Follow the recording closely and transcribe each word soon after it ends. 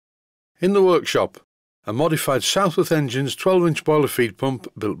In the workshop, a modified Southworth engine's 12-inch boiler feed pump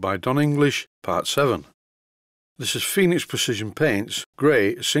built by Don English, Part 7. This is Phoenix Precision Paints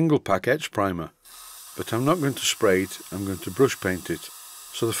Grey Single Pack Etch Primer, but I'm not going to spray it, I'm going to brush paint it.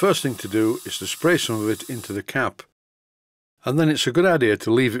 So the first thing to do is to spray some of it into the cap. And then it's a good idea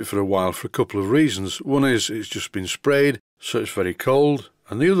to leave it for a while for a couple of reasons. One is it's just been sprayed, so it's very cold,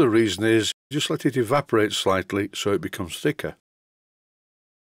 and the other reason is just let it evaporate slightly so it becomes thicker.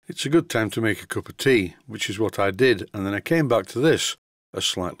 It's a good time to make a cup of tea, which is what I did, and then I came back to this, a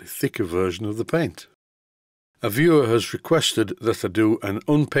slightly thicker version of the paint. A viewer has requested that I do an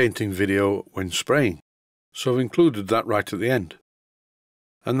unpainting video when spraying, so I've included that right at the end.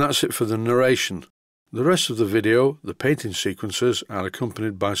 And that's it for the narration. The rest of the video, the painting sequences, are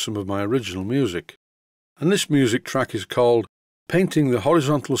accompanied by some of my original music. And this music track is called Painting the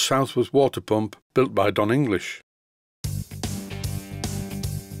Horizontal Southworth Water Pump built by Don English.